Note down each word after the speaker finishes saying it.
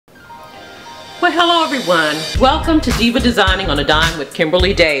Well, hello everyone. Welcome to Diva Designing on a Dime with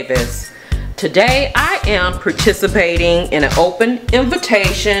Kimberly Davis. Today I am participating in an open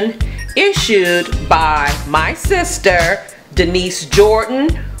invitation issued by my sister Denise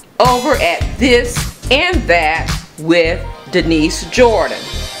Jordan over at This and That with Denise Jordan.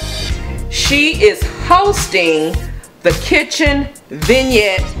 She is hosting the Kitchen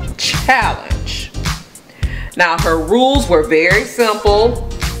Vignette Challenge. Now her rules were very simple.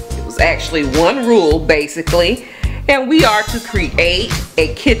 Actually one rule basically, and we are to create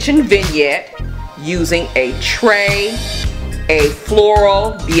a kitchen vignette using a tray, a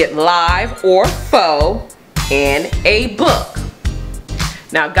floral, be it live or faux, and a book.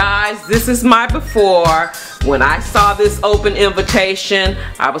 Now guys, this is my before. When I saw this open invitation,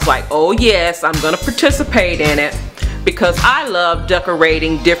 I was like, oh yes, I'm gonna participate in it because I love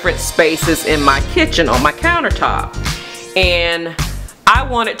decorating different spaces in my kitchen on my countertop, and I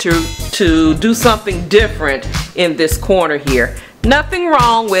wanted to do something different in this corner here. Nothing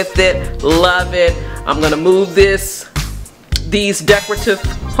wrong with it. Love it. I'm going to move these decorative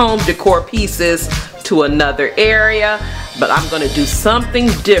home decor pieces to another area, but I'm going to do something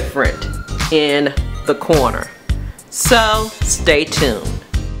different in the corner. So stay tuned.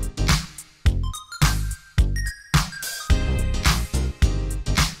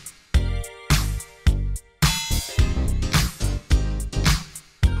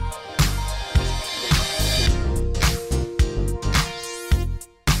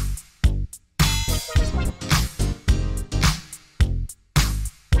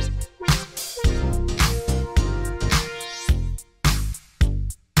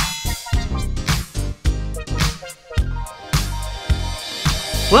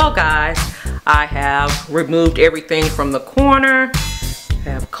 Well guys, I have removed everything from the corner,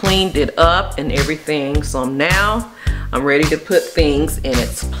 have cleaned it up and everything, so now I'm ready to put things in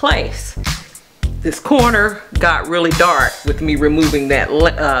its place. This corner got really dark with me removing that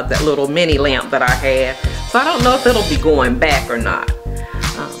little mini lamp that I had, so I don't know if it'll be going back or not.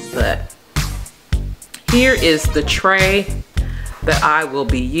 But here is the tray that I will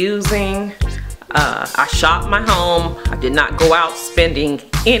be using. I shopped my home. I did not go out spending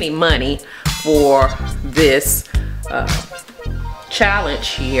any money for this challenge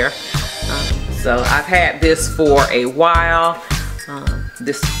here. So I've had this for a while.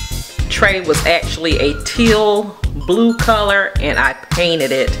 This tray was actually a teal blue color and I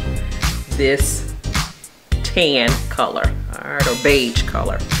painted it this tan color, alright, or beige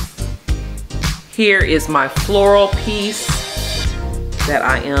color. Here is my floral piece that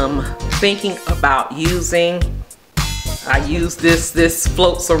I am thinking about using. I use this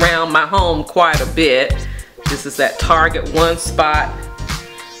floats around my home quite a bit. This is that Target one spot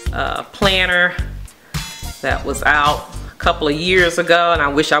planner that was out a couple of years ago, and I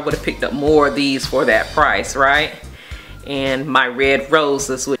wish I would have picked up more of these for that price, right? And my red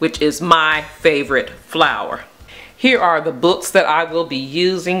roses, which is my favorite flower. Here are the books that I will be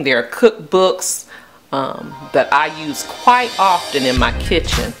using. They're cookbooks that I use quite often in my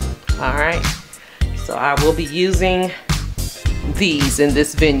kitchen. Alright, so I will be using these in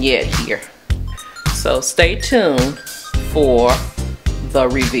this vignette here. So stay tuned for the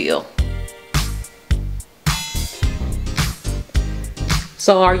reveal.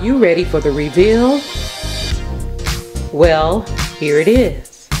 So are you ready for the reveal? Well, here it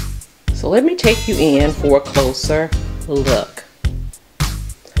is. So let me take you in for a closer look.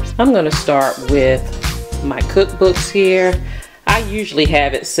 I'm going to start with my cookbooks here. I usually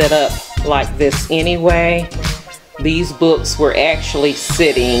have it set up like this anyway. These books were actually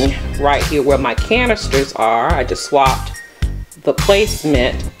sitting right here where my canisters are. I just swapped the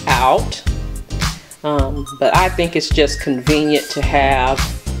placement out. But I think it's just convenient to have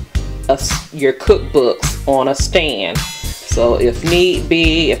your cookbooks on a stand. So if need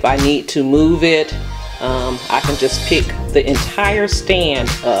be, if I need to move it, I can just pick the entire stand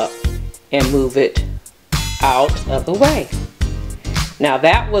up and move it out of the way. Now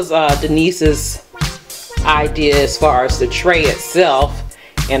that was Denise's idea as far as the tray itself,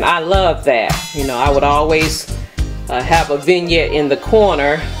 and I love that. You know, I would always have a vignette in the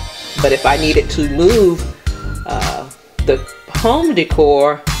corner, but if I needed to move the home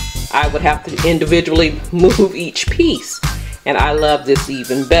decor, I would have to individually move each piece, and I love this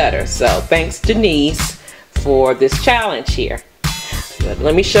even better. So thanks Denise for this challenge here. But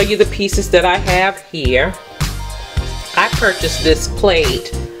let me show you the pieces that I have here. I purchased this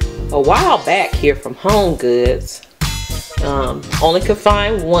plate a while back here from Home Goods. Only could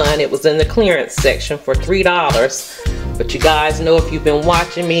find one. It was in the clearance section for $3. But you guys know, if you've been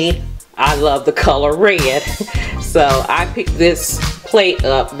watching me, I love the color red. So I picked this plate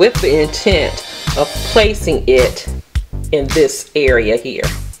up with the intent of placing it in this area here.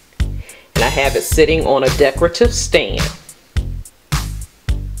 And I have it sitting on a decorative stand.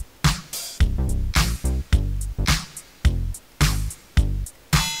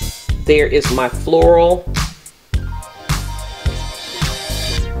 There is my floral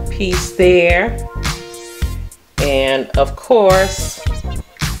piece there. And of course,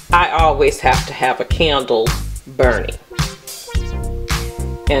 I always have to have a candle burning.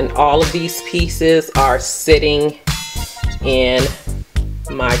 And all of these pieces are sitting in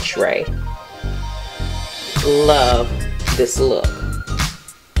my tray. Love this look.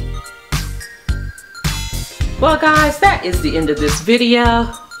 Well guys, that is the end of this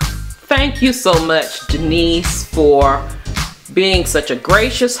video. Thank you so much, Denise, for being such a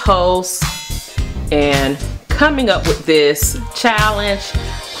gracious host and coming up with this challenge.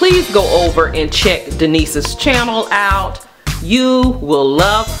 Please go over and check Denise's channel out. You will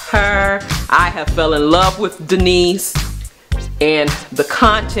love her. I have fell in love with Denise, and the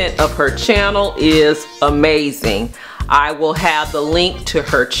content of her channel is amazing. I will have the link to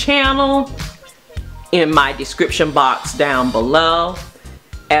her channel in my description box down below,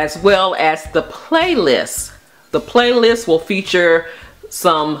 as well as the playlist. The playlist will feature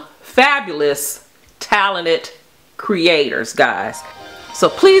some fabulous, talented creators, guys. So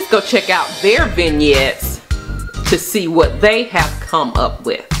please go check out their vignettes to see what they have come up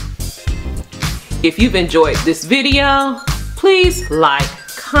with. If you've enjoyed this video, please like,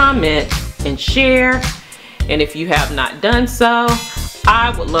 comment, and share. And if you have not done so,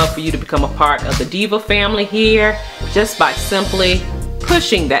 I would love for you to become a part of the Diva family here just by simply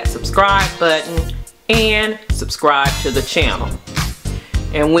pushing that subscribe button and subscribe to the channel.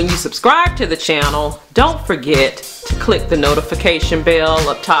 And when you subscribe to the channel, don't forget to click the notification bell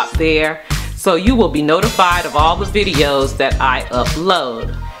up top there so you will be notified of all the videos that I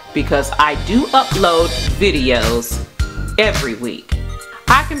upload, because I do upload videos every week.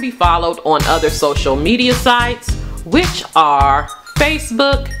 I can be followed on other social media sites, which are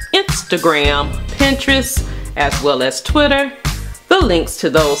Facebook, Instagram, Pinterest, as well as Twitter. The links to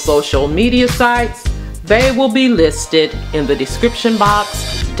those social media sites, they will be listed in the description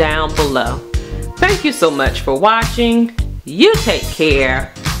box down below. Thank you so much for watching. You take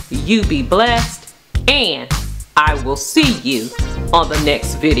care, you be blessed, and I will see you on the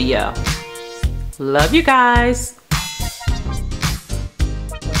next video. Love you guys.